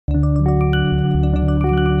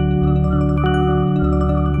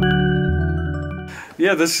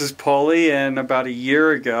Yeah, this is Paulie, and about a year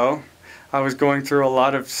ago, I was going through a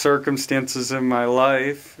lot of circumstances in my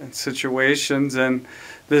life and situations, and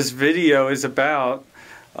this video is about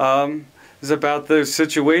those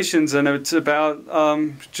situations, and it's about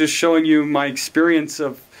just showing you my experience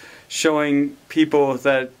of showing people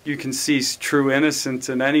that you can see true innocence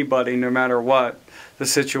in anybody, no matter what the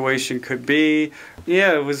situation could be.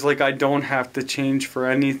 Yeah, it was like I don't have to change for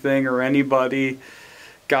anything or anybody.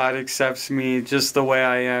 God accepts me just the way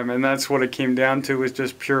I am, and that's what it came down to, was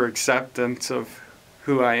just pure acceptance of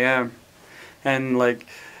who I am. And like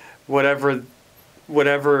whatever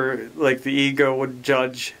like the ego would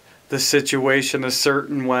judge the situation a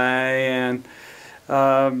certain way, and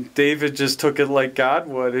David just took it like God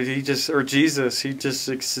would. He just, or Jesus, he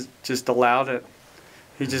just allowed it.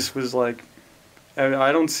 He just was like,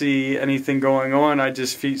 I don't see anything going on, I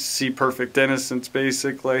just see perfect innocence,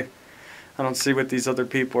 basically. I don't see what these other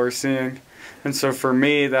people are seeing. And so for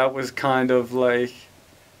me, that was kind of like,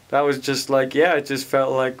 that was just like, yeah, it just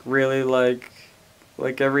felt like really like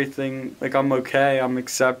everything, like I'm okay, I'm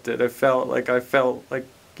accepted. I felt like,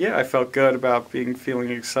 yeah, I felt good about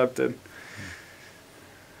feeling accepted.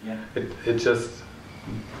 Yeah. It just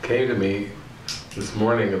came to me this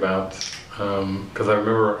morning about, because I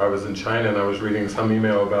remember I was in China and I was reading some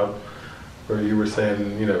email about where you were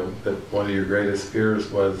saying, you know, that one of your greatest fears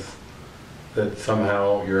was that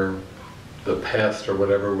somehow the past or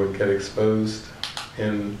whatever would get exposed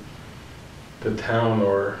in the town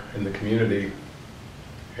or in the community,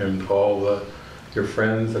 and all your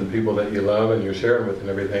friends and people that you love and you're sharing with and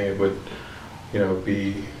everything. It would, you know, it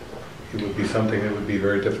would be something that would be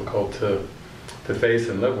very difficult to face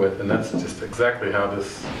and live with. And that's just exactly how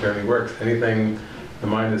this journey works. Anything, the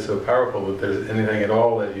mind is so powerful that there's anything at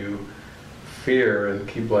all that you fear and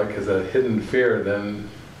keep like as a hidden fear, then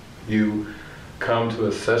you come to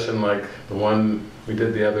a session like the one we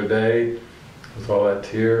did the other day, with all that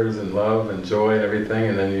tears and love and joy and everything,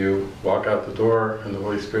 and then you walk out the door and the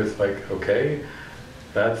Holy Spirit's like, okay,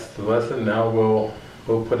 that's the lesson, now we'll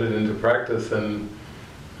put it into practice and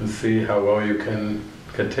see how well you can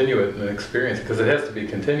continue it and experience it, because it has to be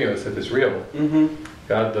continuous if it's real. Mm-hmm.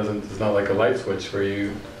 God it's not like a light switch where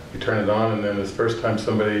you turn it on and then the first time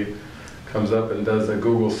somebody comes up and does a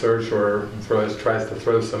Google search or tries to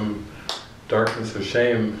throw some darkness or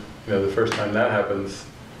shame, you know, the first time that happens,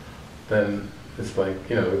 then it's like,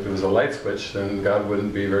 you know, if it was a light switch, then God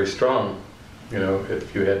wouldn't be very strong. You know,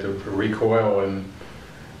 if you had to recoil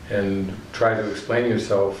and try to explain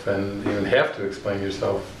yourself, and even have to explain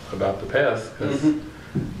yourself about the past, because you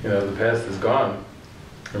know, the past is gone,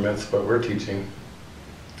 and that's what we're teaching.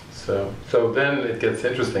 So then it gets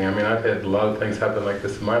interesting. I mean, I've had a lot of things happen like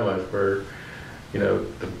this in my life where, you know,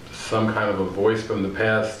 some kind of a voice from the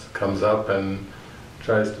past comes up and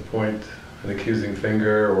tries to point an accusing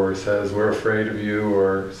finger or says, we're afraid of you,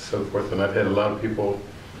 or so forth. And I've had a lot of people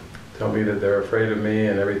tell me that they're afraid of me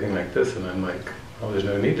and everything like this, and I'm like, well, there's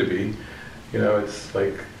no need to be. You know, it's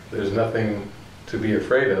like there's nothing to be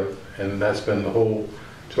afraid of, and that's been the whole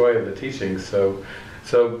joy of the teaching. So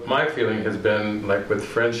my feeling has been, like with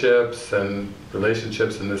friendships and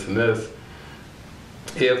relationships and this,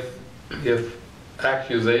 if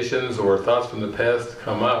accusations or thoughts from the past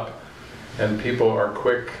come up and people are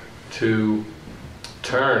quick to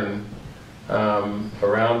turn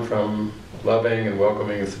around from loving and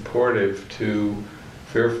welcoming and supportive to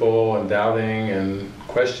fearful and doubting and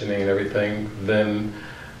questioning and everything, then,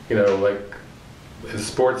 you know, like in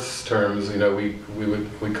sports terms, you know, we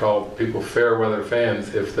call people fair weather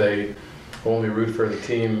fans if they only root for the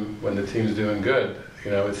team when the team's doing good.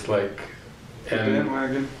 You know, it's like,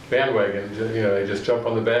 and bandwagon, you know, they just jump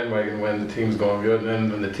on the bandwagon when the team's going good, and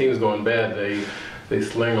then when the team's going bad, they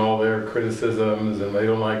sling all their criticisms, and they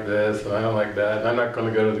don't like this, and I don't like that, and I'm not going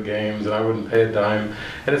to go to the games, and I wouldn't pay a dime.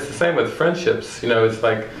 And it's the same with friendships. You know, it's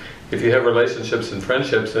like if you have relationships and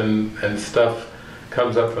friendships and stuff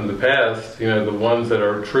comes up from the past, you know, the ones that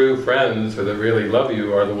are true friends or that really love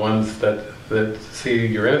you are the ones that see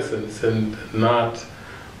your innocence, and not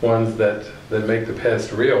ones that make the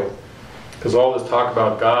past real. Because all this talk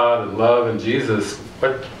about God and love and Jesus,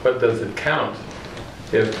 what does it count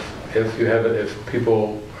if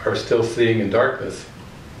people are still seeing in darkness?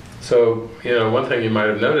 So, you know, one thing you might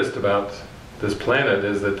have noticed about this planet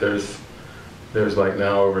is that there's like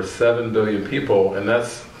now over 7 billion people, and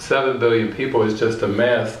that's 7 billion people is just a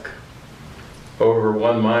mask over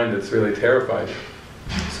one mind that's really terrified.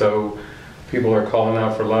 So people are calling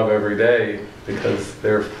out for love every day because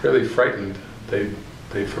they're really frightened.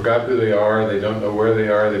 They forgot who they are, they don't know where they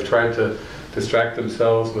are, they've tried to distract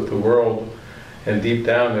themselves with the world, and deep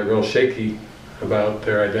down they're real shaky about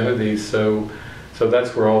their identities. So So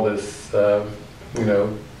that's where all this, you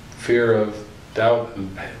know, fear of doubt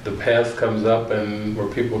and the past comes up, and where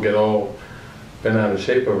people get all bent out of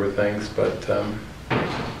shape over things. But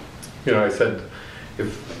you know, I said,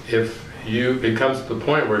 if it comes to the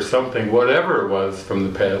point where something, whatever it was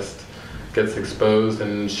from the past, gets exposed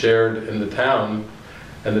and shared in the town,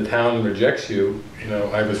 and the town rejects you. You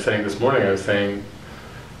know, I was saying this morning, I was saying,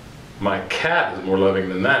 my cat is more loving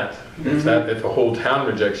than that. If a whole town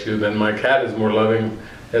rejects you, then my cat is more loving,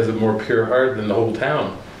 has a more pure heart than the whole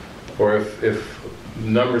town. Or if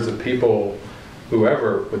numbers of people,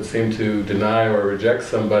 whoever, would seem to deny or reject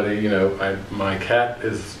somebody, you know, my cat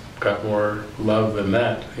has got more love than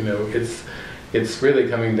that. You know, it's really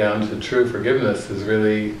coming down to true forgiveness, is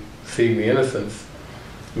really seeing the innocence,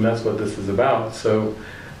 and that's what this is about. So,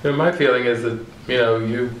 you know, my feeling is that, you know,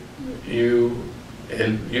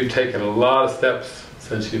 you've taken a lot of steps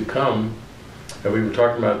since you've come, and we were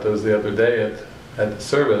talking about those the other day at the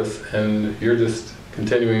service, and you're just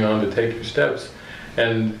continuing on to take your steps.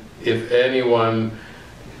 And if anyone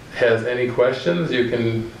has any questions, you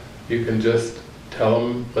can just tell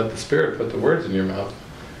them, let the Spirit put the words in your mouth.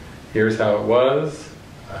 Here's how it was.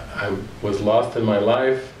 I was lost in my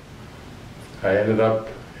life. I ended up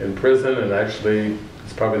in prison, and actually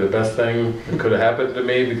it's probably the best thing that could have happened to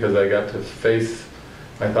me, because I got to face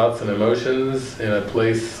my thoughts and emotions in a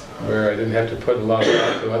place where I didn't have to put a lot of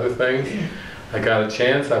thought to other things. I got a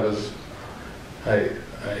chance. I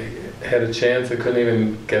had a chance. I couldn't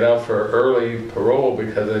even get out for early parole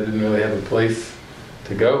because I didn't really have a place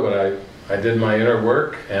to go, but I did my inner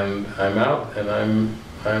work, and I'm out, and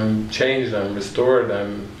I'm changed, I'm restored,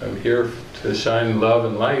 I'm here to shine love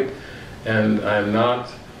and light, and I'm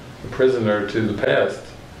not a prisoner to the past.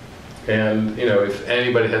 And, you know, if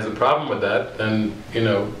anybody has a problem with that, then, you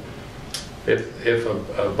know, if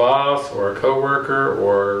a boss or a coworker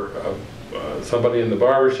or somebody in the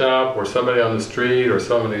barber shop or somebody on the street or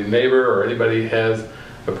somebody's neighbor or anybody has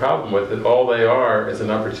a problem with it, all they are is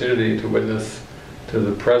an opportunity to witness to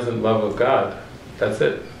the present love of God. That's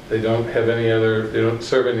it. They don't have any other, they don't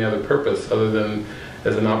serve any other purpose other than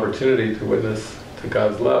as an opportunity to witness to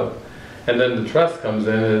God's love. And then the trust comes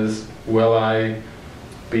in is, will I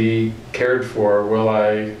be cared for? Will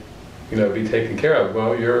I, you know, be taken care of?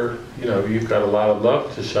 Well, you've got a lot of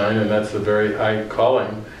love to shine, and that's a very high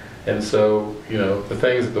calling. And so, you know, the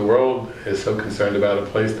things that the world is so concerned about, a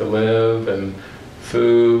place to live and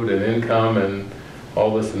food and income and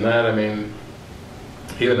all this and that, I mean,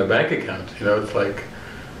 even a bank account, you know, it's like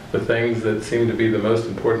the things that seem to be the most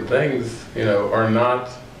important things, you know, are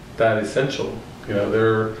not that essential. You know,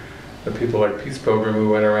 there are people like Peace Pilgrim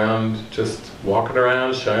who went around just walking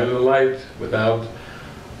around, shining the light, without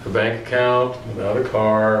a bank account, without a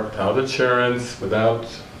car, without insurance, without,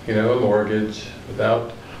 you know, a mortgage,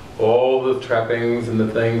 without all the trappings and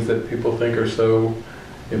the things that people think are so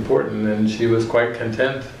important. And she was quite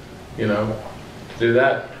content, you know, to do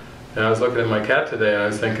that. And I was looking at my cat today, and I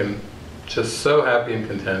was thinking, just so happy and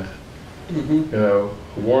content. You know,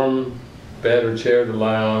 a warm bed or chair to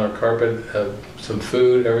lie on, or carpet, some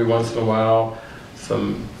food every once in a while,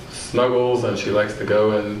 some snuggles, and she likes to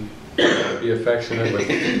go and be affectionate with,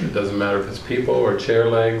 it doesn't matter if it's people or chair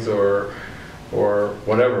legs or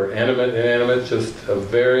whatever, animate, inanimate, just a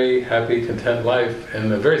very happy, content life,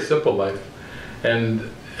 and a very simple life. And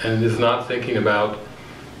is not thinking about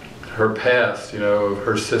her past, you know, of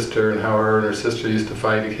her sister and how her and her sister used to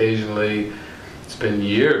fight occasionally. It's been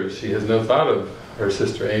years. She has no thought of her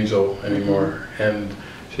sister Angel anymore, and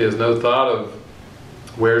she has no thought of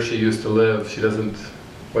where she used to live. She doesn't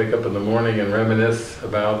wake up in the morning and reminisce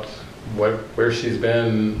about where she's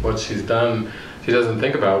been, what she's done. She doesn't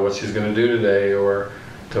think about what she's going to do today or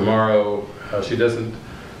tomorrow. She doesn't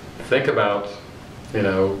think about, you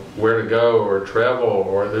know, where to go or travel,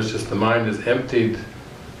 or there's just, the mind is emptied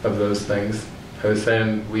of those things. I was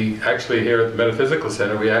saying, we actually here at the Metaphysical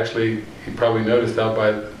Center, we actually, you probably noticed out by,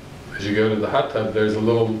 as you go to the hot tub, there's a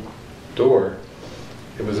little door.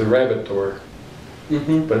 It was a rabbit door.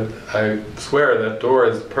 But I swear that door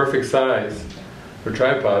is perfect size for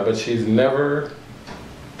tripod, but she's never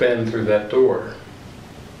been through that door.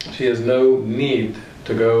 She has no need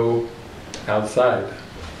to go outside.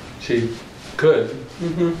 She could.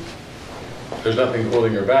 There's nothing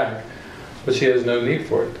holding her back, but she has no need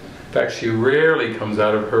for it. In fact, she rarely comes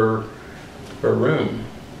out of her room.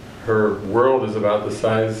 Her world is about the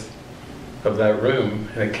size of that room,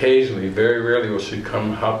 and occasionally, very rarely, will she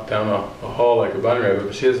come hop down a hall like a bunny rabbit,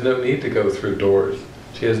 but she has no need to go through doors.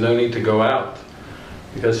 She has no need to go out,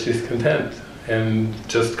 because she's content, and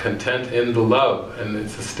just content in the love, and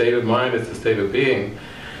it's a state of mind, it's a state of being.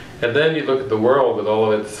 And then you look at the world with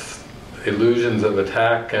all of its illusions of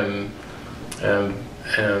attack and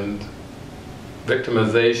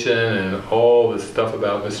victimization and all this stuff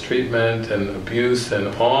about mistreatment and abuse and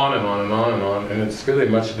on and on and on and on, and it's really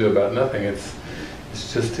much ado about nothing. It's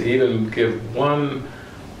just to even give 1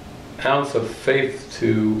 ounce of faith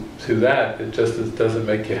to that, it just doesn't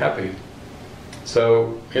make you happy.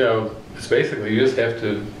 So, you know, it's basically you just have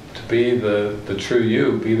to be the true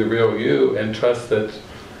you, be the real you, and trust that,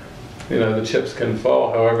 you know, the chips can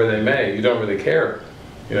fall however they may. You don't really care.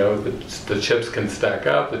 You know, the chips can stack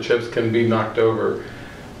up, the chips can be knocked over,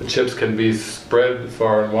 the chips can be spread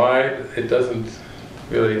far and wide. It doesn't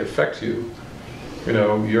really affect you. You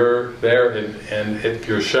know, you're there, and if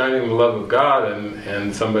you're shining the love of God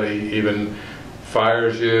and somebody even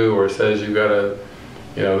fires you or says you gotta,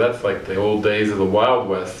 you know, that's like the old days of the Wild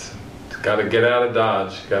West. Gotta get out of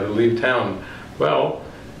Dodge, gotta leave town. Well,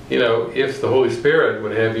 you know, if the Holy Spirit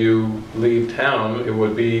would have you leave town, it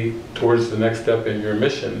would be towards the next step in your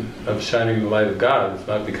mission of shining the light of God. It's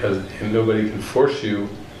not because nobody can force you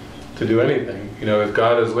to do anything. You know, if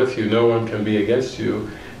God is with you, no one can be against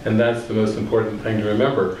you, and that's the most important thing to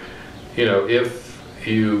remember. You know, if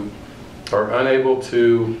you are unable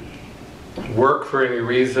to work for any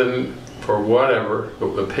reason, for whatever,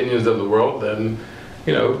 opinions of the world, then,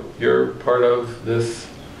 you know, you're part of this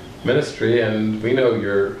ministry, and we know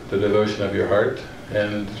you're the devotion of your heart,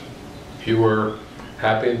 and you were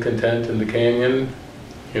happy and content in the canyon,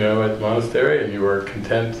 you know, at the monastery, and you were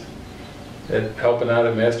content at helping out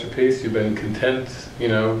at Masterpiece. You've been content, you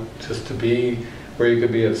know, just to be where you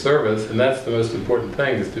could be of service, and that's the most important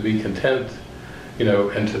thing, is to be content, you know,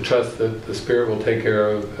 and to trust that the Spirit will take care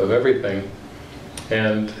of everything.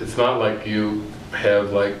 And it's not like you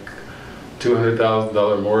have like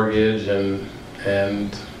 $200,000 mortgage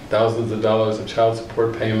and thousands of dollars of child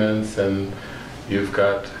support payments, and you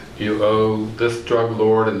owe this drug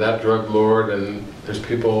lord and that drug lord, and there's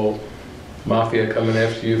people, mafia, coming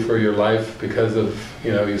after you for your life because of,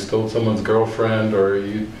 you know, you stole someone's girlfriend, or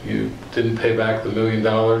you didn't pay back the $1 million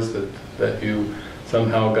that you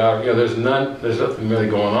somehow got. You know, there's nothing really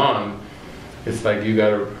going on. It's like you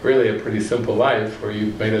got really a pretty simple life, or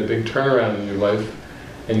you've made a big turnaround in your life,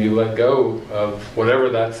 and you let go of whatever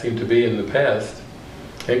that seemed to be in the past,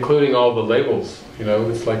 including all the labels. You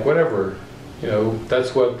know, it's like whatever, you know,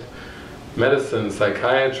 that's what medicine,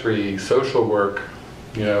 psychiatry, social work,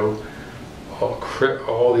 you know,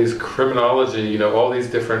 all these criminology, you know, all these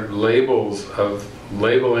different labels of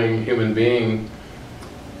labeling human being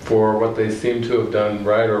for what they seem to have done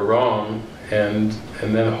right or wrong, and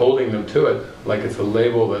then holding them to it like it's a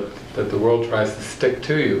label that the world tries to stick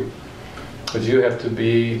to you. But you have to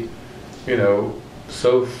be, you know,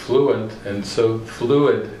 so fluent and so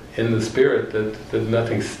fluid in the Spirit that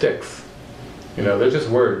nothing sticks. You know, they're just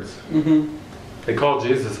words. Mm-hmm. They called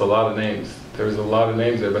Jesus a lot of names. There was a lot of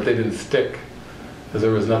names there, but they didn't stick, because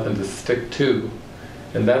there was nothing to stick to.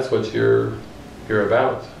 And that's what you're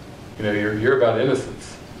about. You know, you're about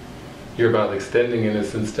innocence. You're about extending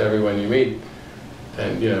innocence to everyone you meet.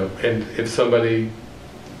 And, you know, and if somebody,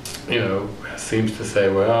 you know, seems to say,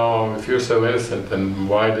 well, if you're so innocent, then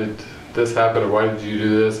why did this happen, or why did you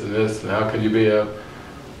do this, and how can you be a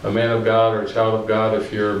man of God or a child of God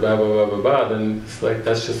if you're blah, blah, blah, blah, blah, then it's like,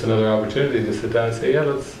 that's just another opportunity to sit down and say, yeah,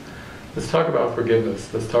 let's talk about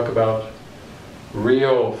forgiveness. Let's talk about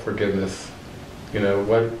real forgiveness. You know,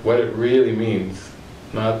 what it really means,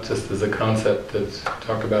 not just as a concept that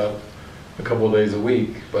talk about a couple of days a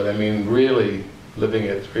week, but I mean really living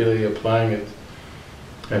it, really applying it,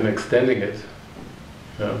 and extending it.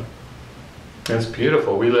 You know? And it's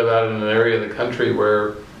beautiful. We live out in an area of the country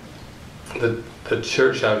where the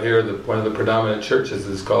church out here, one of the predominant churches,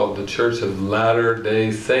 is called the Church of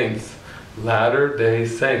Latter-day Saints. Latter-day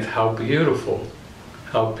Saints. How beautiful!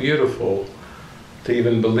 How beautiful to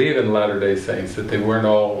even believe in Latter-day Saints, that they weren't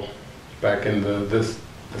all back in the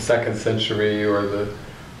 2nd century or the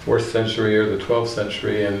 4th century or the 12th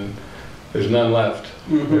century, and there's none left.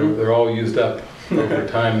 Mm-hmm. They're all used up over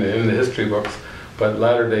time in the history books. But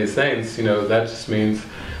Latter-day Saints, you know, that just means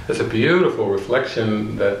it's a beautiful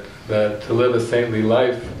reflection that to live a saintly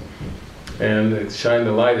life and shine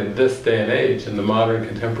the light in this day and age in the modern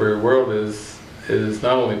contemporary world is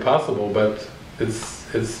not only possible, but it's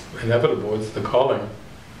inevitable. It's the calling.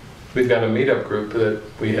 We've got a meetup group that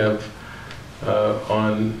we have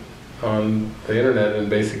on the internet, and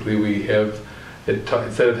basically we have it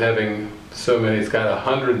instead of having so many, it's got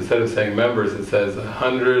 100, instead of saying members, it says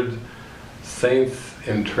 100 saints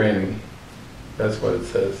in training. That's what it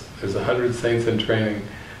says. There's 100 saints in training,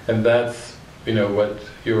 and that's, you know, what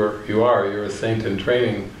you are. You're a saint in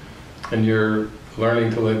training, and you're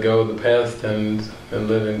learning to let go of the past and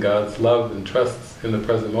live in God's love and trust in the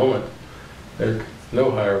present moment. There's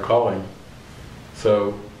no higher calling.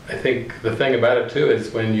 So I think the thing about it too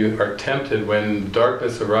is when you are tempted, when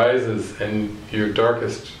darkness arises and your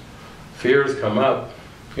darkest fears come up,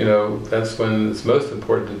 you know, that's when it's most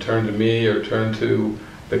important to turn to me or turn to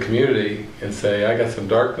the community and say, I got some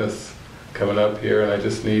darkness coming up here and I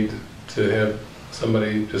just need to have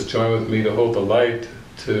somebody just join with me to hold the light,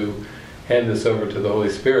 to hand this over to the Holy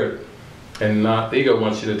Spirit. And not, the ego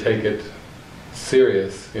wants you to take it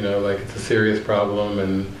serious, you know, like it's a serious problem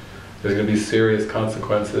and there's going to be serious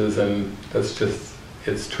consequences, and that's just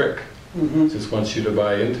its trick. It just wants you to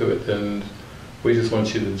buy into it, and we just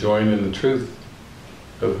want you to join in the truth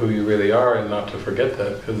of who you really are and not to forget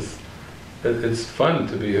that, because it's fun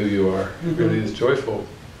to be who you are. It really is joyful.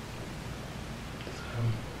 So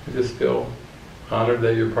I just feel honored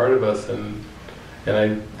that you're part of us, and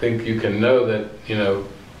I think you can know that, you know,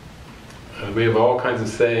 we have all kinds of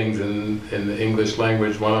sayings in the English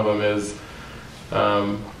language. One of them is,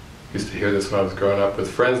 used to hear this when I was growing up, with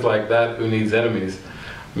friends like that, who needs enemies?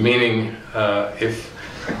 Meaning,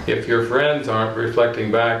 if your friends aren't reflecting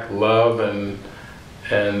back love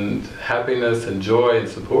and happiness and joy and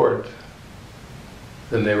support,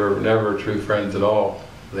 then they were never true friends at all.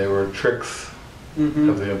 They were tricks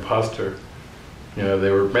of the imposter. You know,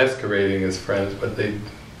 they were masquerading as friends, but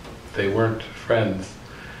they weren't friends.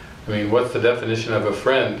 I mean, what's the definition of a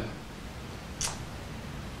friend?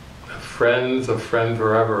 A friend's a friend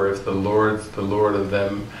forever if the Lord's the Lord of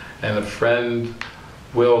them, and a friend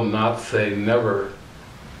will not say never,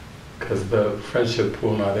 because the friendship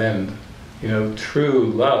will not end. You know,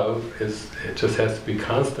 true love it just has to be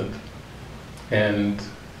constant. And,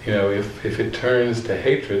 you know, if it turns to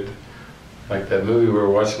hatred, like that movie we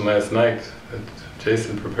were watching last night that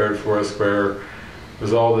Jason prepared for us, where it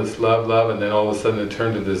was all this love, and then all of a sudden it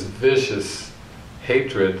turned to this vicious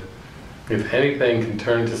hatred. If anything can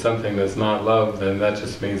turn to something that's not love, then that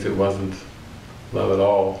just means it wasn't love at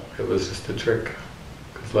all. It was just a trick,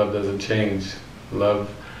 because love doesn't change. Love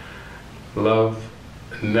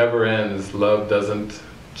never ends. Love doesn't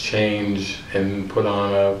change and put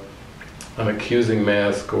on an accusing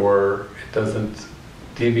mask, or it doesn't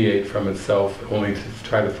deviate from itself only to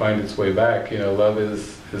try to find its way back. You know, love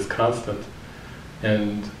is constant,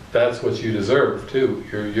 and that's what you deserve too.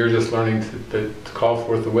 You're just learning to call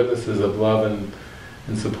forth the witnesses of love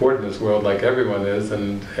and support in this world, like everyone is.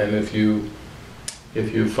 And if you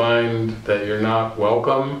find that you're not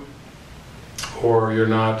welcome or you're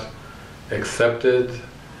not accepted,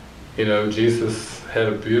 you know, Jesus had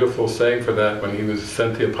a beautiful saying for that when he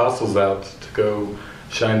sent the apostles out to go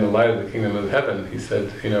shine the light of the kingdom of heaven. He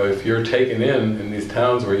said, you know, if you're taken in these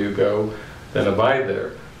towns where you go, then abide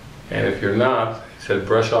there. And if you're not, he said,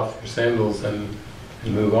 brush off your sandals and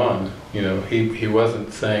move on. You know, he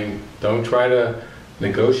wasn't saying, don't try to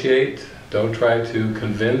negotiate, don't try to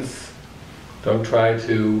convince, don't try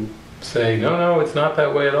to say, no, it's not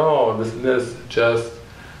that way at all, this and this. Just,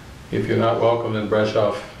 if you're not welcome, then brush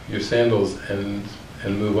off your sandals and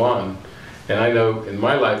move on. And I know in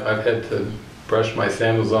my life I've had to brush my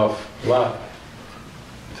sandals off a lot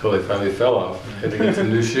until they finally fell off. I had to get some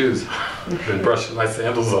new shoes. I've been brushing my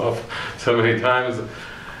sandals off so many times.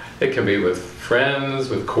 It can be with friends,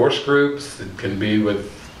 with course groups, it can be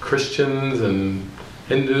with Christians and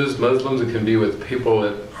Hindus, Muslims, it can be with people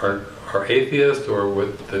that are atheists or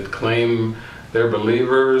that claim they're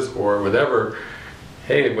believers or whatever.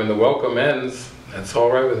 Hey, when the welcome ends, that's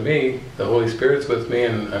all right with me. The Holy Spirit's with me,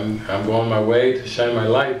 and I'm going my way to shine my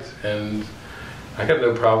light, and I got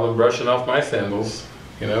no problem brushing off my sandals.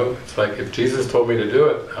 You know, it's like if Jesus told me to do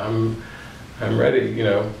it, I'm ready. You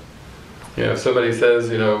know, if somebody says,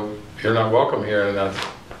 you know, you're not welcome here, and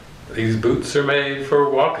these boots are made for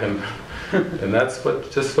walking, and that's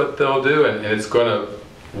just what they'll do, and it's going to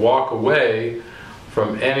walk away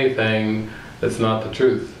from anything that's not the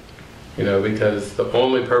truth. You know, because the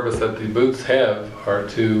only purpose that the boots have are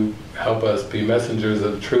to help us be messengers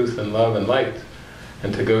of truth and love and light,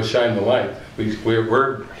 and to go shine the light.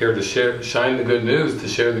 We're here to shine the good news, to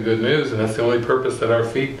share the good news, and that's the only purpose that our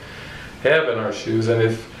feet have in our shoes. And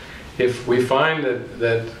if we find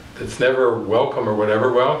that it's never welcome or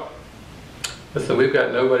whatever, well, listen, we've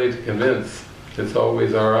got nobody to convince. It's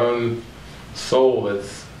always our own soul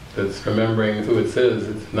that's remembering who it is.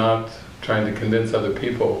 It's not trying to convince other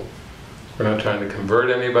people. We're not trying to convert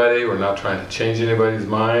anybody, we're not trying to change anybody's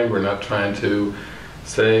mind, we're not trying to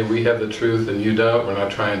say we have the truth and you don't, we're not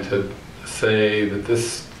trying to say that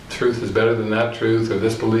this truth is better than that truth, or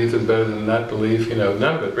this belief is better than that belief. You know,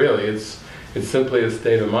 none of it really. It's simply a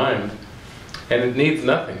state of mind, and it needs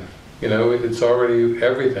nothing. You know, it's already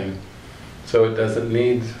everything. So it doesn't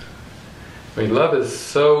need, I mean, love is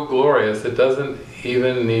so glorious, it doesn't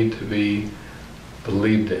even need to be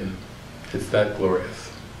believed in. It's that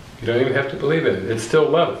glorious. You don't even have to believe in it. It's still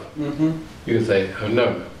love. Mm-hmm. You can say, oh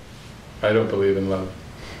no, I don't believe in love.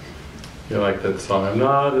 You know, like that song, I'm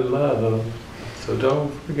not in love, so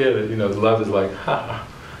don't forget it. You know, love is like, ha.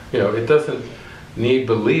 You know, it doesn't need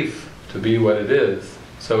belief to be what it is.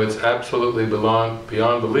 So it's absolutely beyond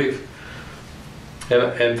belief.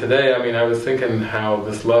 And today, I mean, I was thinking how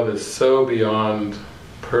this love is so beyond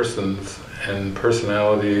persons and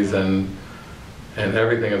personalities and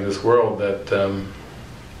everything of this world that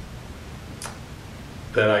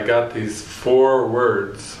that I got these 4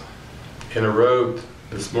 words in a row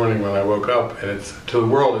this morning when I woke up, and it's, to the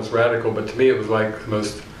world it's radical, but to me it was like the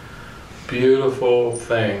most beautiful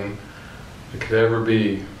thing that could ever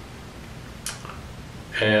be.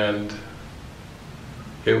 And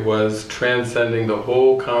it was transcending the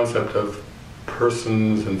whole concept of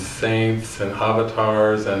persons and saints and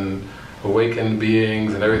avatars and awakened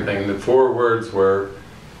beings and everything. The 4 words were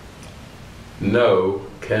know,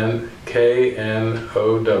 K-N-O-W,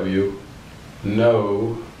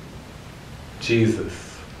 know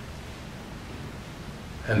Jesus.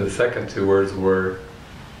 And the second 2 words were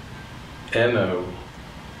N-O,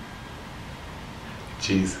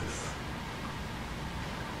 Jesus.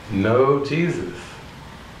 Know Jesus.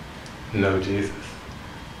 Know Jesus.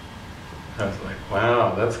 I was like,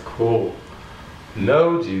 wow, that's cool.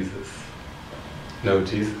 Know Jesus. Know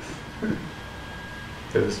Jesus.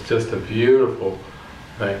 It was just a beautiful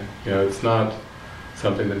thing. You know, it's not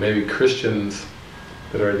something that maybe Christians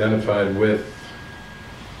that are identified with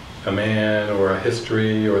a man or a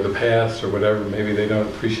history or the past or whatever, maybe they don't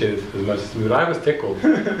appreciate it as much as me. But I was tickled.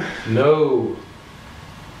 Know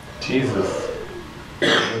Jesus.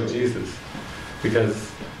 Know Jesus.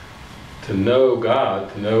 Because to know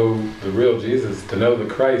God, to know the real Jesus, to know the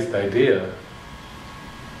Christ idea,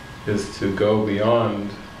 is to go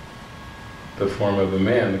beyond the form of a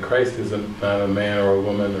man. The Christ is not a man or a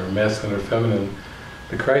woman or masculine or feminine.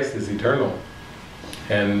 The Christ is eternal.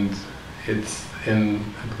 And it's in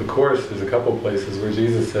the Course, there's a couple places where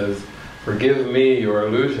Jesus says, forgive me your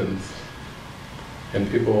illusions. And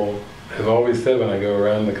people have always said when I go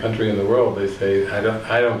around the country and the world, they say, I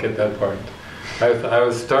don't get that part. I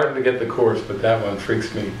was starting to get the Course, but that one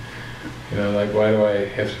freaks me. You know, like, why do I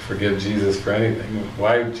have to forgive Jesus for anything?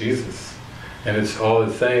 Why Jesus? And it's all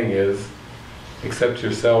it's saying is, accept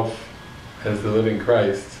yourself as the living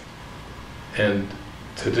Christ, and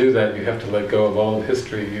to do that you have to let go of all of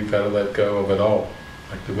history. You've got to let go of it all.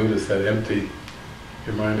 Like the Buddha said, empty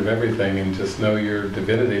your mind of everything and just know your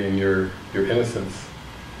divinity and your innocence.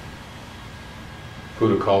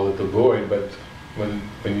 Buddha called it the void, but when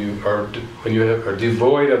you are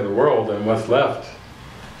devoid of the world and what's left,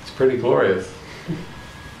 it's pretty glorious.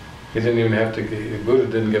 He didn't even have to. Buddha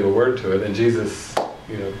didn't give a word to it, and Jesus,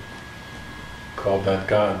 you know, called that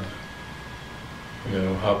God. You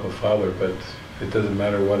know, Abba Father, but it doesn't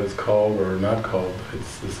matter what it's called or not called.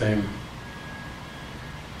 It's the same.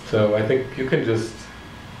 So I think you can just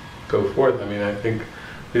go forth. I mean, I think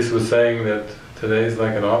Lisa was saying that today's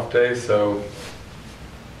like an off day, so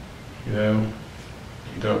you know,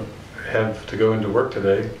 you don't have to go into work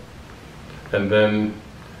today, and then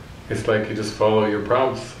it's like you just follow your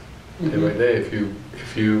prompts day by day.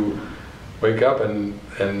 If you wake up and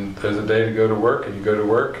there's a day to go to work and you go to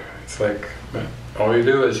work, it's like all you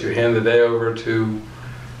do is you hand the day over to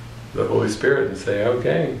the Holy Spirit and say,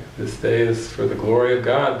 okay, this day is for the glory of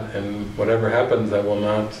God, and whatever happens, I will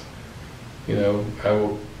not, you know, I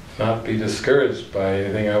will not be discouraged by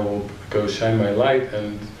anything. I will go shine my light,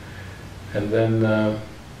 and then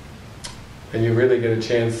you really get a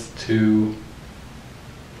chance to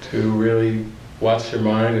really watch your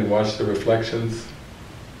mind and watch the reflections.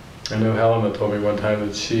 I know Helena told me one time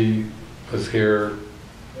that she was here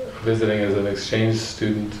visiting as an exchange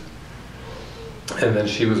student, and then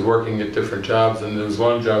she was working at different jobs, and there was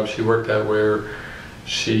one job she worked at where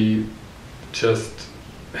she just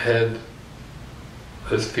had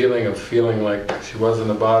this feeling of feeling like she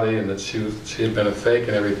wasn't a body and that she had been a fake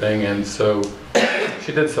and everything, and so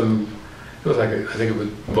she did some, it was like, I think it was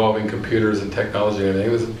involving computers and technology and everything.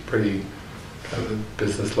 It was a pretty kind of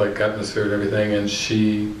business-like atmosphere and everything, and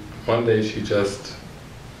one day she just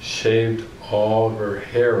shaved all of her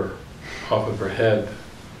hair off of her head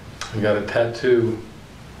and got a tattoo,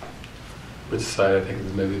 which side, I think it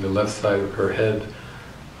was maybe the left side of her head,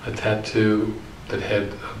 a tattoo that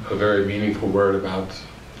had a very meaningful word about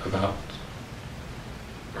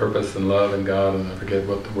purpose and love and God, and I forget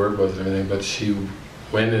what the word was and everything, but she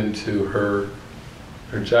went into her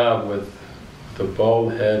her job with a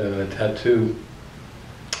bald head and a tattoo,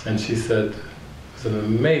 and she said it was an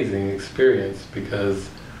amazing experience because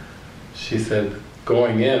she said,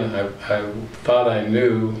 going in, I thought I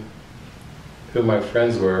knew who my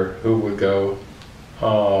friends were, who would go,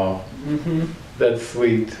 "Oh, that's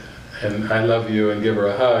sweet, and I love you," and give her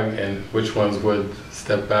a hug, and which ones would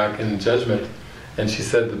step back in judgment. And she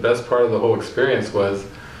said the best part of the whole experience was,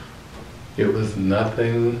 it was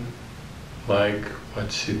nothing like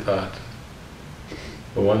what she thought.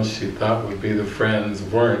 The ones she thought would be the friends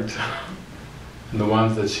weren't, and the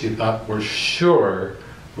ones that she thought were sure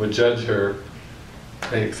would judge her,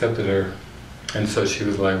 they accepted her. And so she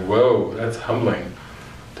was like, whoa, that's humbling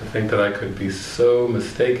to think that I could be so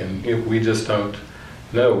mistaken. We just don't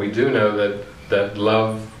know. We do know that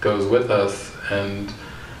love goes with us, and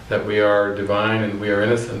that we are divine and we are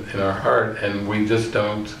innocent in our heart, and we just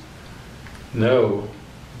don't know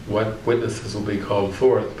what witnesses will be called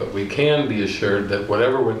forth. But we can be assured that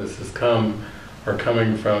whatever witnesses come are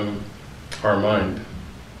coming from our mind.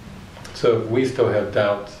 So if we still have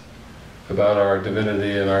doubts about our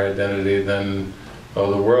divinity and our identity, then,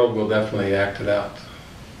 well, the world will definitely act it out.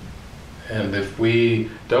 And if we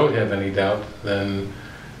don't have any doubt, then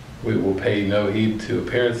we will pay no heed to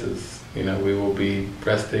appearances. You know, we will be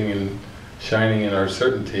resting and shining in our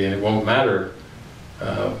certainty, and it won't matter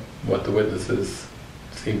what the witnesses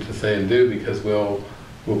seem to say and do, because we'll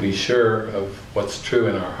be sure of what's true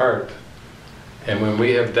in our heart. And when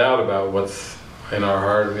we have doubt about what's in our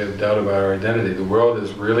heart, we have doubt about our identity. The world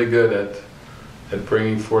is really good at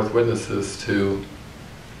bringing forth witnesses to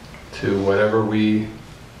whatever we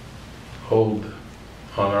hold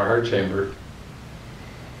on our heart chamber.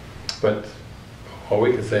 But all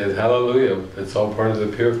we can say is hallelujah. It's all part of the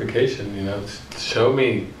purification, you know. Show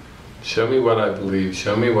me what I believe.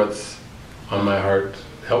 Show me what's on my heart.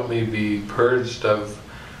 Help me be purged of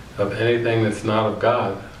anything that's not of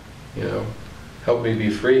God, you know. Help me be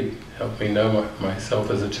free. Help me know myself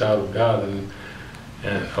as a child of God.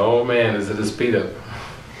 And oh man, is it a speed up.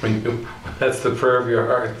 When that's the prayer of your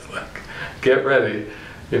heart. It's like, get ready,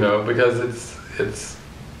 you know, because it's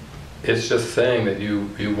just saying that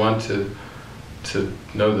you want to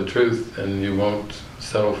know the truth, and you won't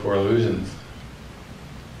settle for illusions.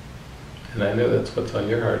 And I know that's what's on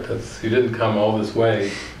your heart. You didn't come all this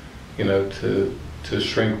way, you know, to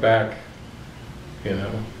shrink back, you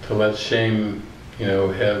know, to let shame, you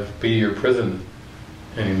know, be your prison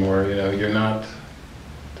anymore. You know, you're not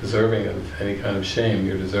deserving of any kind of shame.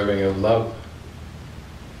 You're deserving of love.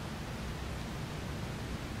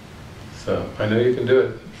 So I know you can do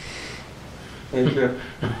it. Thank you.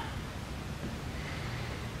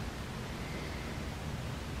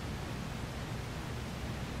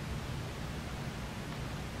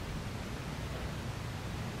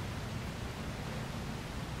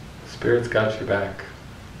 Spirit's got your back.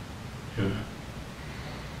 You know.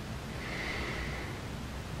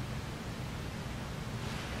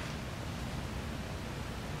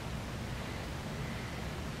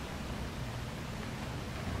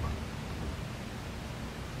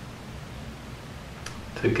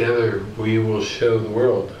 Together we will show the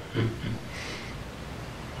world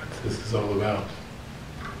what this is all about.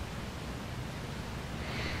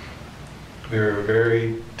 We are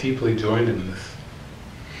very deeply joined in this.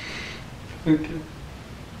 Thank you.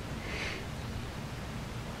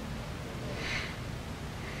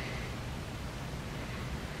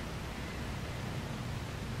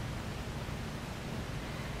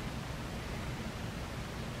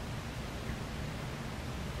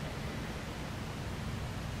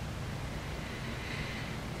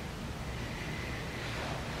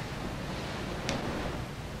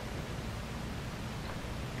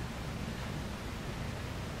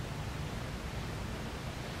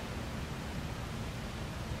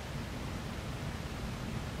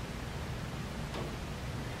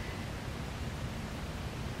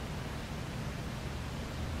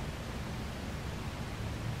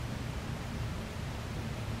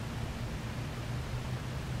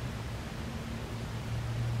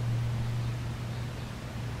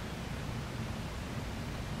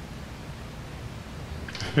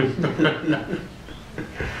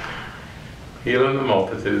 Healing the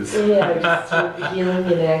multitudes. Yeah, just healing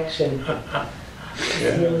in action. Yeah.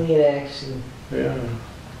 Healing in action. Yeah.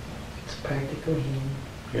 It's practical healing.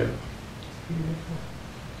 Yeah. Beautiful.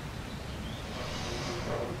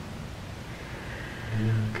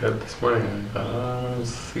 Yeah. Got this morning. I thought,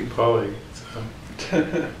 see Paulie.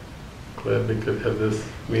 So glad we could have this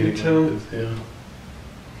meeting. Me too. Like this. Yeah.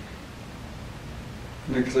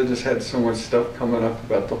 Because I just had so much stuff coming up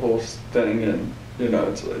about the whole thing, and you know,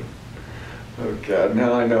 it's like, oh God,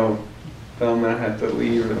 now I know I'm gonna have to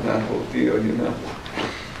leave and that whole deal, you know.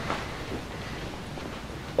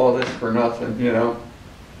 All this for nothing, you know.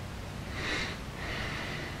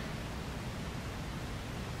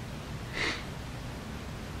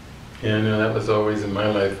 Yeah, I know that was always in my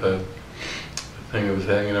life a thing that was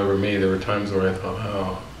hanging over me. There were times where I thought,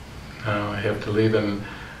 oh, now I have to leave, and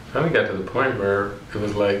finally got to the point where it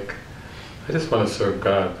was like, I just want to serve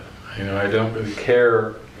God. You know, I don't really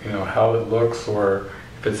care, you know, how it looks or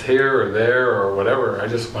if it's here or there or whatever. I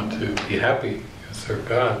just want to be happy and serve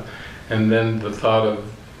God. And then the thought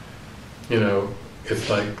of, you know, it's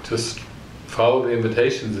like just follow the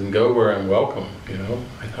invitations and go where I'm welcome, you know.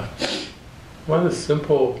 I thought, what a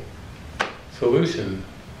simple solution,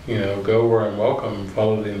 you know, go where I'm welcome,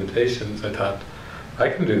 follow the invitations. I thought, I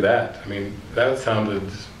can do that. I mean, that sounded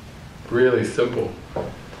really simple.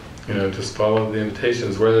 You know, just follow the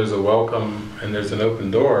invitations. Where there's a welcome and there's an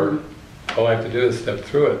open door, all I have to do is step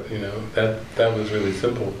through it, you know. That was really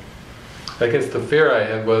simple. I guess the fear I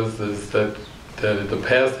had was that the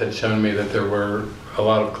past had shown me that there were a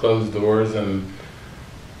lot of closed doors and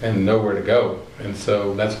nowhere to go. And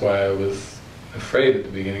so that's why I was afraid at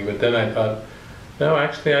the beginning. But then I thought, no,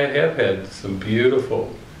 actually I have had some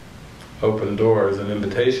beautiful open doors and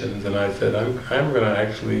invitations, and I said, I'm going to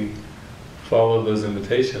actually follow those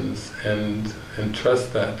invitations and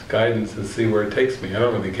trust that guidance and see where it takes me. I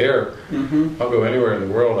don't really care. I'll go anywhere in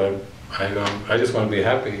the world. I just want to be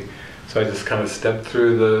happy. So I just kind of stepped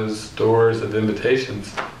through those doors of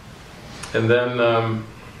invitations. And then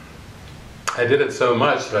I did it so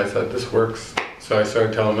much that I thought, this works. So I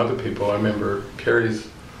started telling other people. I remember Carrie's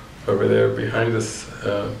over there behind us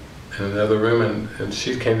in another room, and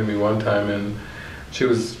she came to me one time, and she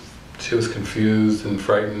was confused and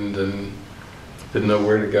frightened and didn't know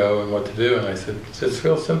where to go and what to do. And I said, it's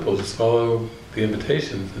real simple, just follow the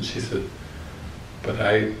invitations. And she said, but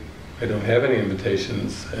I don't have any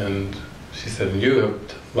invitations. And she said, you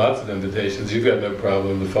have lots of invitations. You've got no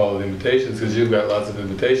problem to follow the invitations because you've got lots of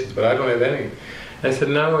invitations, but I don't have any. And I said,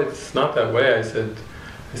 no, it's not that way. I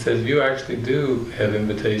said, you actually do have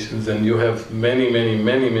invitations, and you have many, many,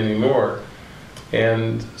 many, many more.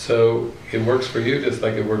 And so it works for you just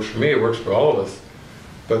like it works for me, it works for all of us.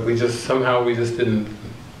 But somehow we just didn't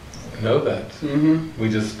know that. We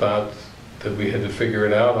just thought that we had to figure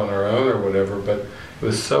it out on our own or whatever, but it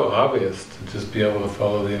was so obvious to just be able to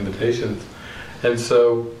follow the invitations. And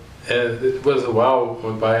so it was a while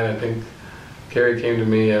went by, and I think Carrie came to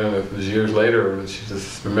me, I don't know if it was years later, but she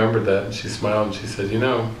just remembered that, and she smiled and she said, you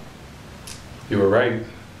know, you were right,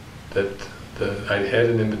 that I had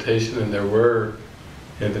an invitation and there were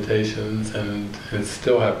invitations, and it's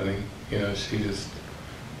still happening. You know, she just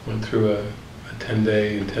went through a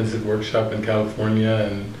 10-day intensive workshop in California,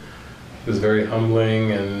 and it was very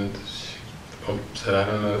humbling, and she said, I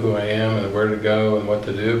don't know who I am and where to go and what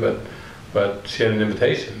to do, but she had an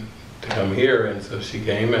invitation to come here, and so she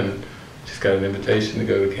came, and she's got an invitation to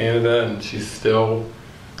go to Canada, and she's still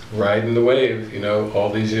riding the wave, you know, all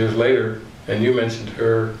these years later. And you mentioned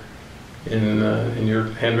her in your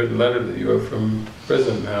handwritten letter that you wrote from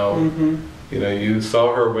prison, how you know, you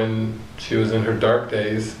saw her when she was in her dark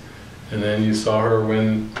days, and then you saw her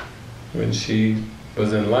when she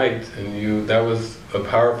was in light, and that was a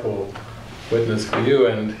powerful witness for you.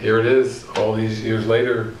 And here it is, all these years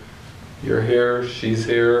later, you're here, she's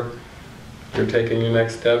here, you're taking your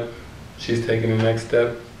next step, she's taking the next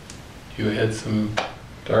step. You had some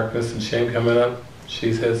darkness and shame coming up,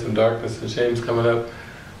 she's had some darkness and shame's coming up.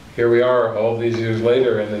 Here we are all these years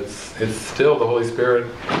later, and it's still the Holy Spirit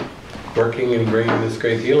working and bringing this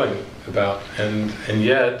great healing about. And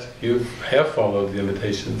yet you have followed the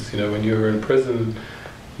invitations. You know, when you were in prison,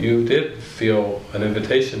 you did feel an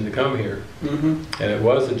invitation to come here, and it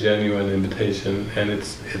was a genuine invitation. And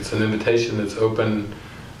it's an invitation that's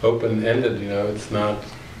open-ended. You know, it's not.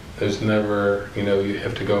 There's never, you know, you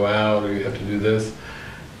have to go out or you have to do this.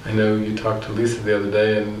 I know you talked to Lisa the other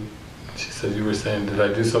day, and she said, you were saying, did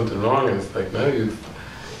I do something wrong? And it's like, no,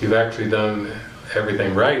 you've actually done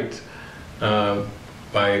everything right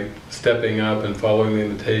by stepping up and following the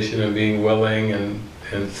invitation and being willing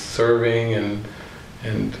and serving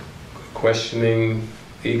and questioning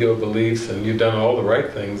ego beliefs, and you've done all the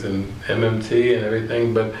right things and MMT and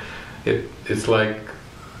everything. But it's like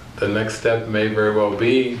the next step may very well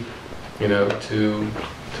be, you know, to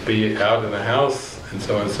be out in the house and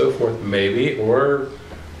so on and so forth, maybe, or,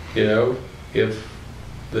 you know, if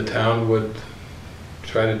the town would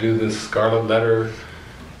try to do this scarlet letter,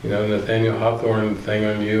 you know, Nathaniel Hawthorne thing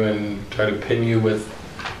on you and try to pin you with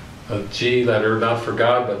a G letter, not for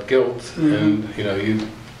God but guilt, and you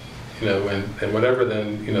know, and whatever,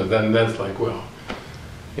 then, you know, then that's like, well,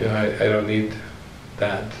 You know, I don't need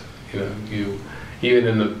that. You know,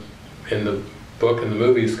 even in the book and the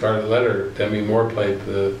movie Scarlet Letter, Demi Moore played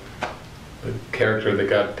the character that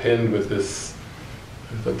got pinned with this,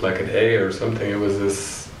 it looked like an A or something. It was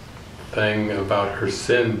this thing about her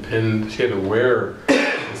sin pinned. She had to wear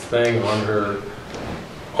this thing on her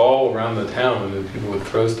all around the town, and people would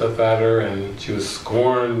throw stuff at her, and she was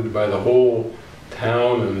scorned by the whole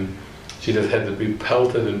town, and she just had to be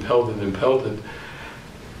pelted and pelted and pelted.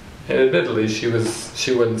 And admittedly, she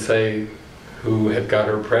wouldn't say who had got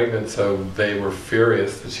her pregnant, so they were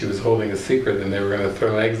furious that she was holding a secret, and they were going to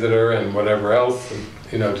throw eggs at her and whatever else,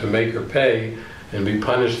 you know, to make her pay and be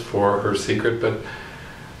punished for her secret. But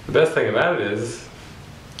the best thing about it is,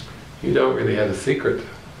 you don't really have a secret,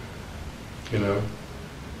 you know.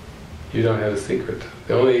 You don't have a secret.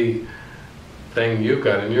 The only thing you've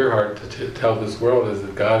got in your heart to tell this world is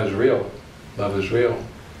that God is real, love is real.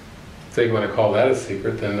 If they want to call that a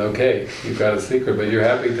secret, then okay, you've got a secret, but you're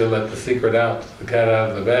happy to let the secret out, the cat out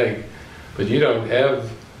of the bag. But you don't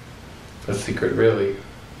have a secret really.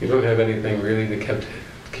 You don't have anything really to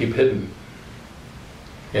keep hidden.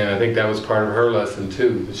 And I think that was part of her lesson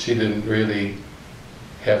too, that she didn't really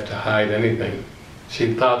have to hide anything.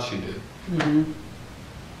 She thought she did. Mm-hmm.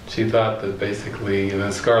 She thought that basically, in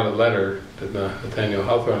the Scarlet Letter that Nathaniel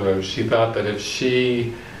Hawthorne wrote, she thought that if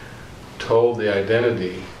she told the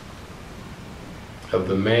identity of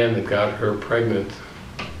the man that got her pregnant,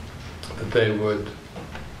 that they would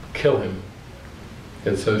kill him.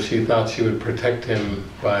 And so she thought she would protect him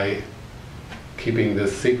by keeping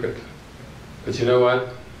this secret. But you know what?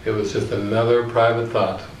 It was just another private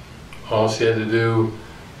thought. All she had to do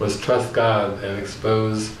was trust God and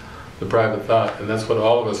expose the private thought, and that's what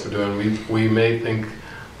all of us are doing. We may think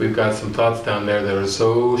we've got some thoughts down there that are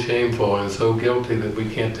so shameful and so guilty that we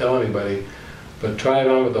can't tell anybody, but try it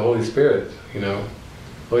on with the Holy Spirit, you know.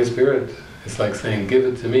 Holy Spirit is like saying, give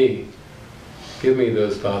it to me. Give me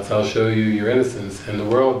those thoughts, I'll show you your innocence. And the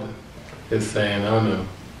world is saying, oh no,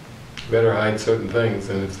 you better hide certain things,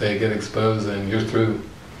 and if they get exposed, then you're through.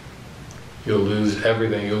 You'll lose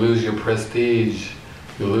everything. You'll lose your prestige.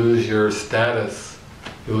 You'll lose your status.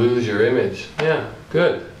 You lose your image. Yeah,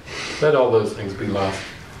 good. Let all those things be lost.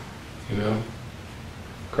 You know?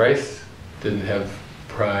 Christ didn't have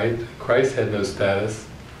pride. Christ had no status.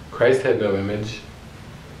 Christ had no image.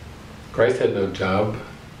 Christ had no job.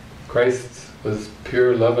 Christ was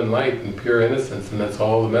pure love and light and pure innocence, and that's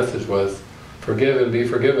all the message was. Forgive and be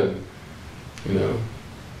forgiven. You know?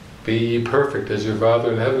 Be ye perfect as your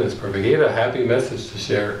Father in heaven is perfect. He had a happy message to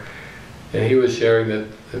share, and he was sharing that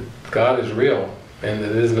God is real, and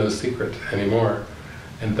it is no secret anymore.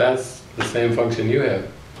 And that's the same function you have.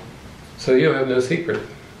 So you have no secret.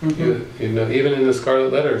 Mm-hmm. You know, even in the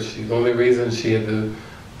Scarlet Letter, the only reason she had to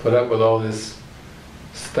put up with all this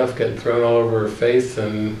stuff getting thrown all over her face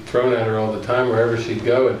and thrown at her all the time wherever she'd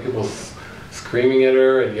go, and people screaming at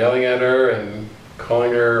her and yelling at her and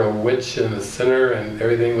calling her a witch and a sinner, and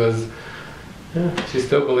everything was, yeah, she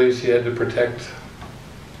still believed she had to protect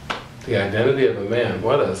the identity of a man.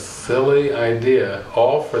 What a silly idea.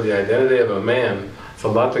 All for the identity of a man. It's a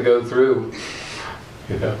lot to go through,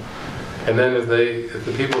 you know. And then if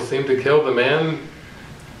the people seem to kill the man,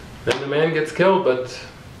 then the man gets killed, but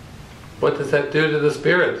what does that do to the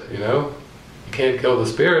spirit, you know? You can't kill the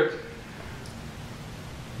spirit.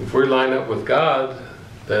 If we're lined up with God,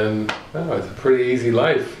 then, well, it's a pretty easy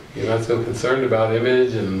life. You're not so concerned about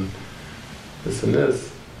image and this and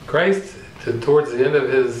this. Christ, towards the end of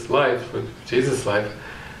his life, Jesus' life,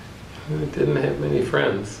 he didn't have many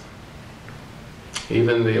friends.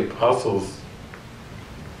 Even the apostles,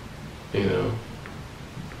 you know,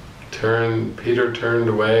 Peter turned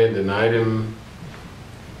away and denied him.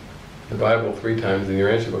 The Bible 3 times, in your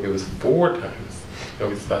answer book it was 4 times. I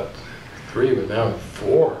always thought 3, but now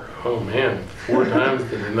 4. Oh man, 4 times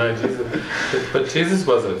to deny Jesus. But Jesus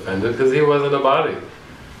wasn't offended because he wasn't a body.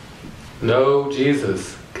 No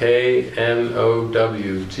Jesus.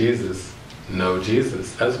 K-N-O-W, Jesus. No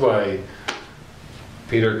Jesus. That's why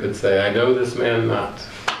Peter could say, I know this man not.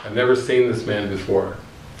 I've never seen this man before.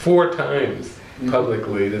 4 times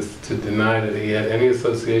publicly to deny that he had any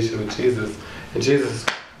association with Jesus. And Jesus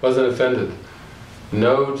wasn't offended.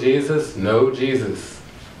 No Jesus, no Jesus.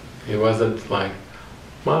 He wasn't like,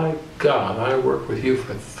 my God, I worked with you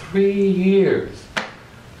for 3 years.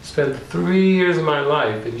 Spent 3 years of my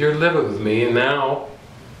life and you're living with me, and now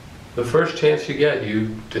the first chance you get,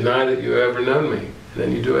 you deny that you ever known me. And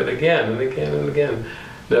then you do it again and again and again.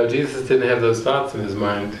 No, Jesus didn't have those thoughts in his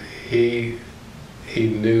mind. He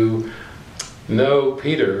knew, no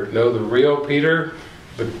Peter, no the real Peter,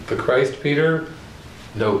 the Christ Peter,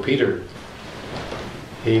 no Peter.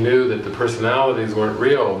 he knew that the personalities weren't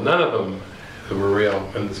real. None of them were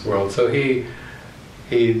real in this world. So he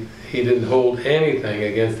didn't hold anything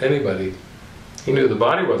against anybody. He knew the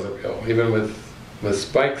body wasn't real, even with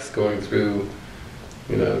spikes going through,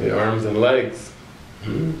 you know, the arms and legs.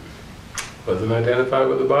 Wasn't identified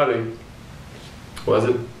with the body.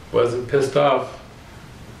 Wasn't pissed off.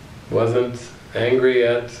 Wasn't angry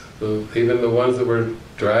at even the ones that were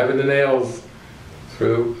driving the nails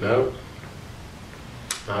through. No,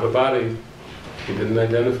 not a body. He didn't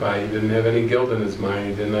identify. He didn't have any guilt in his mind.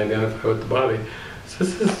 He didn't identify with the body. So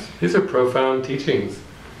these are profound teachings,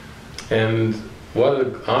 and what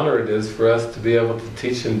an honor it is for us to be able to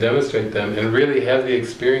teach and demonstrate them and really have the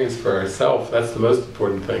experience for ourselves. That's the most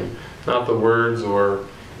important thing, not the words or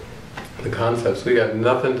the concepts. We got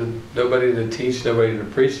nobody to teach, nobody to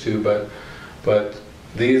preach to, but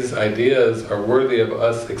these ideas are worthy of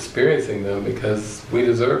us experiencing them, because we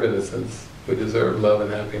deserve innocence, we deserve love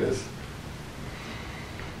and happiness.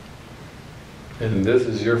 And this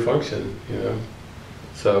is your function, you know.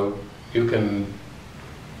 So you can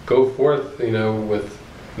go forth, you know, with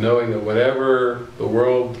knowing that whatever the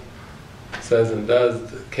world says and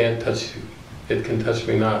does can't touch you. It can touch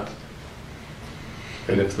me not.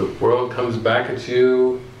 And if the world comes back at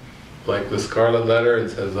you like the scarlet letter and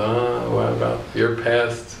says, what about your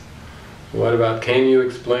past? What about, can you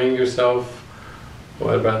explain yourself?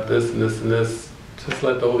 What about this and this and this? Just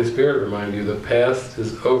let the Holy Spirit remind you, the past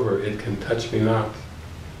is over, it can touch me not.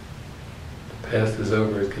 The past is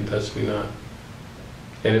over, it can touch me not.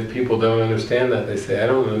 And if people don't understand that, they say, I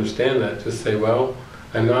don't understand that. Just say, well,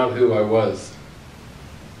 I'm not who I was.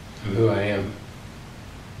 I'm who I am.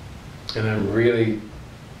 And I'm really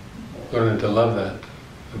learning to love that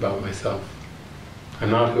about myself.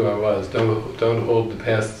 I'm not who I was. Don't hold the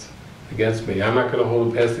past against me. I'm not going to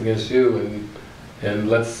hold the past against you, and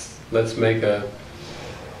let's make a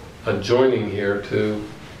joining here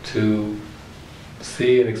to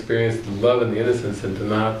see and experience the love and the innocence, and to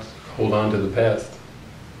not hold on to the past.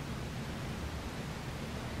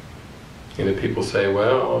 You know, people say,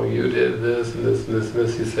 well, you did this and this and this and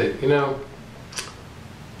this. You say, you know,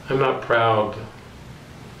 I'm not proud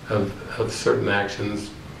of certain actions,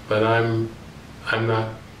 but I'm not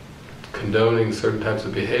condoning certain types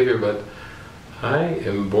of behavior, but I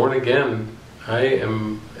am born again. I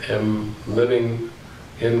am living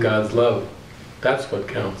in God's love. That's what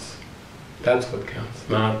counts. That's what counts,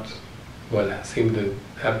 not what seemed to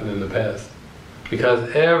happen in the past.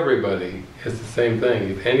 Because everybody is the same thing.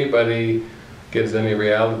 If anybody gives any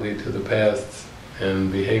reality to the past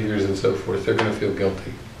and behaviors and so forth, they're going to feel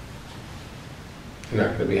guilty. You're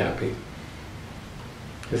not going to be happy.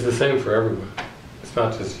 It's the same for everyone. It's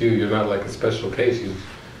not just you. You're not like a special case. You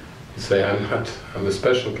say, I'm a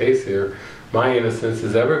special case here. My innocence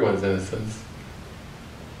is everyone's innocence.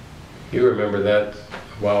 You remember that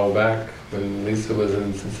a while back when Lisa was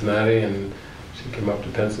in Cincinnati and she came up to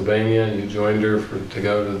Pennsylvania, and you joined her to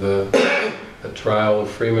go to the trial of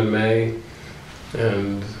Freeman May.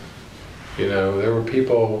 And, you know, there were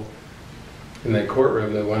people in that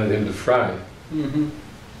courtroom that wanted him to fry.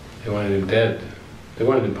 They wanted him dead. They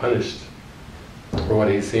wanted him punished for what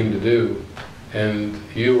he seemed to do. And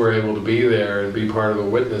you were able to be there and be part of a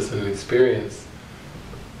witness and an experience.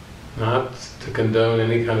 Not to condone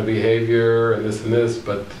any kind of behavior and this,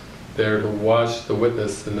 but there to watch the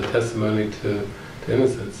witness and the testimony to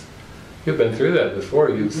innocence. You've been through that before.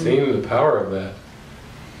 You've seen the power of that.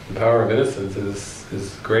 The power of innocence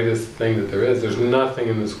is the greatest thing that there is. There's nothing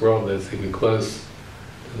in this world that's even close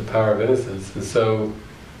to the power of innocence. And so,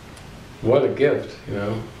 what a gift, you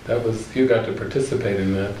know. You got to participate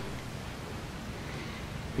in that.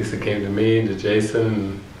 Lisa came to me and to Jason,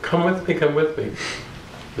 and come with me, come with me.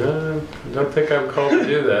 No, I don't think I'm called to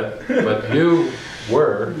do that. But you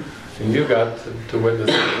were, and you got to witness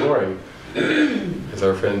the glory. As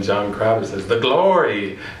our friend John Crowder says, the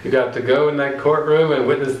glory! You got to go in that courtroom and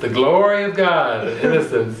witness the glory of God,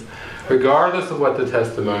 innocence, regardless of what the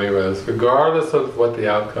testimony was, regardless of what the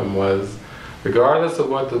outcome was, regardless of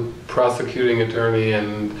what the prosecuting attorney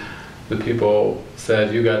and the people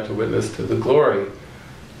said. You got to witness to the glory.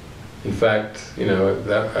 In fact, you know,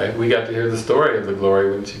 we got to hear the story of the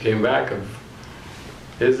glory when she came back of,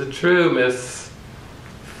 is it true, Miss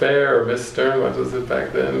Fair or Miss Stern, what was it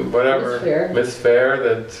back then? Whatever. Miss Fair,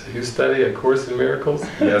 that you study A Course in Miracles?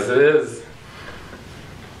 Yes, it is.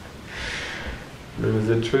 And is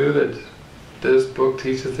it true that this book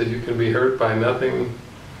teaches that you can be hurt by nothing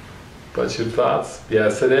but your thoughts?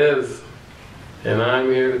 Yes, it is. And I'm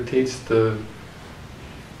here to teach the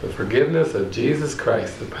forgiveness of Jesus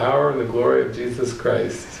Christ, the power and the glory of Jesus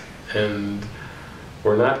Christ. And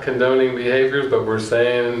we're not condoning behaviors, but we're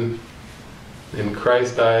saying in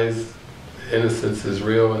Christ's eyes, innocence is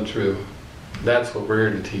real and true. That's what we're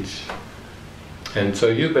here to teach. And so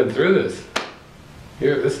you've been through this.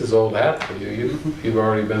 This is old hat for you. You've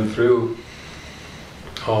already been through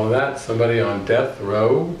all of that. Somebody on death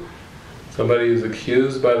row, somebody who's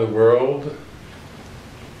accused by the world.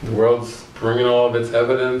 The world's bringing all of its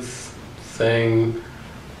evidence, saying,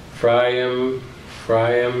 fry him,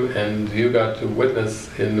 and you got to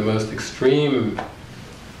witness in the most extreme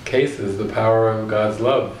cases the power of God's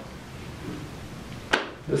love.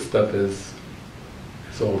 This stuff is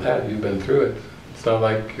old hat. You've been through it. It's not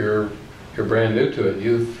like you're brand new to it.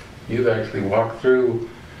 You've actually walked through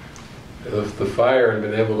the fire and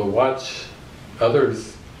been able to watch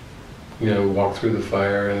others, walk through the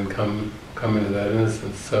fire and come into that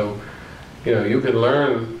innocence. So, you can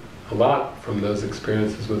learn a lot from those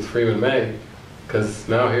experiences with Freeman May, because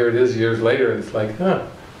now here it is years later, and it's like, huh,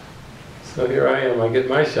 so here I am, I get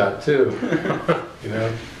my shot too.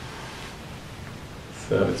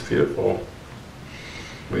 So it's beautiful.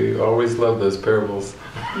 We always love those parables.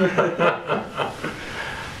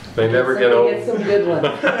 They never get old. We get some good ones.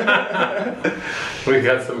 We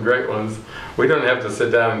got some great ones. We don't have to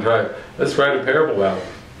sit down and try, let's write a parable out.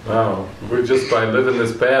 Wow, we're just by living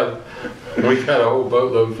this path, we got a whole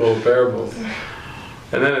boatload full of parables.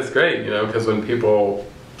 And then it's great, because when people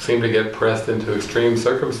seem to get pressed into extreme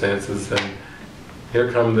circumstances, and here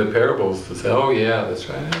come the parables to say, oh yeah, that's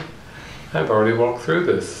right, I've already walked through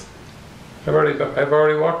this. I've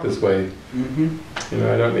already walked this way. I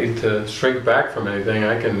don't need to shrink back from anything.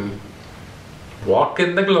 I can walk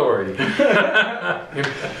in the glory.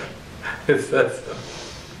 It's that stuff.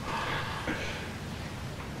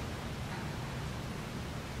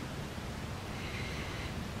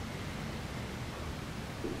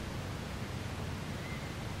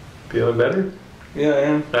 Feeling better? Yeah, I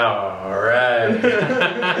am. All right.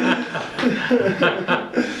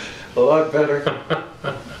 A lot better.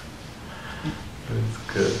 That's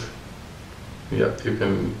good. Yep, you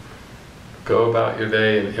can go about your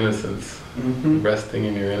day in innocence, resting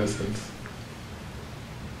in your innocence.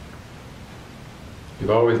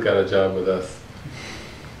 You've always got a job with us.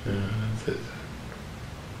 Yeah, that's it.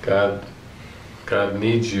 God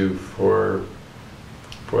needs you for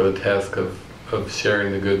the task of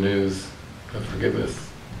sharing the good news of forgiveness.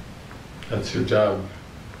 That's your job.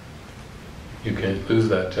 You can't lose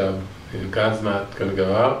that job. God's not going to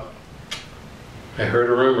go out. I heard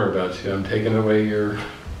a rumor about you. I'm taking away your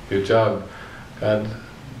job. God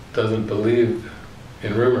doesn't believe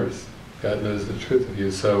in rumors. God knows the truth of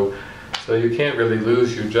you. So you can't really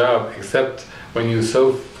lose your job, except when you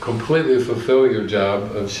so completely fulfill your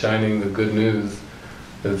job of shining the good news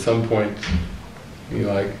that at some point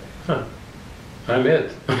you're like, huh, I'm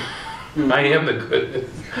it. I am the good news.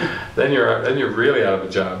 Then you're really out of a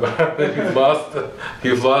job. Then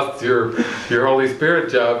you've lost your Holy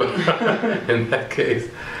Spirit job in that case.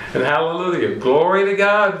 And hallelujah, glory to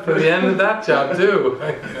God for the end of that job too.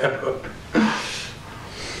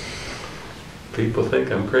 People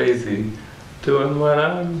think I'm crazy doing what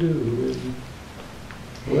I'm doing.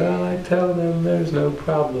 Well, I tell them there's no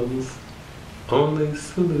problems, only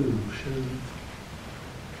solutions.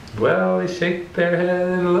 Well, they shake their head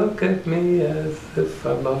and look at me as if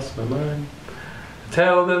I've lost my mind.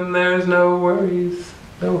 Tell them there's no worries,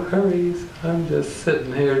 no hurries, I'm just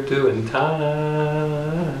sitting here doing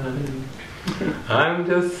time. I'm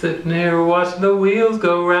just sitting here watching the wheels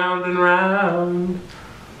go round and round.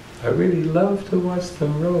 I really love to watch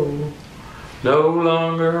them roll. No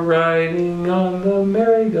longer riding on the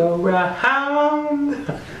merry-go-round.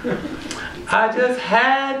 I just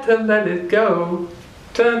had to let it go.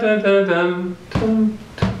 Dun, dun, dun, dun, dun,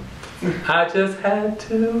 dun. I just had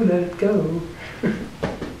to let it go.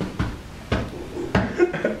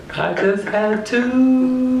 I just had to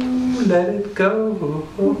let it go.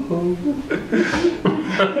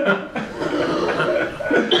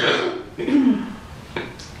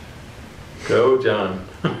 Go, John.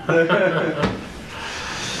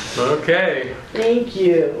 Okay. Thank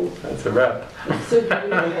you. That's a wrap. So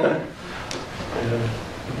beautiful. Yeah.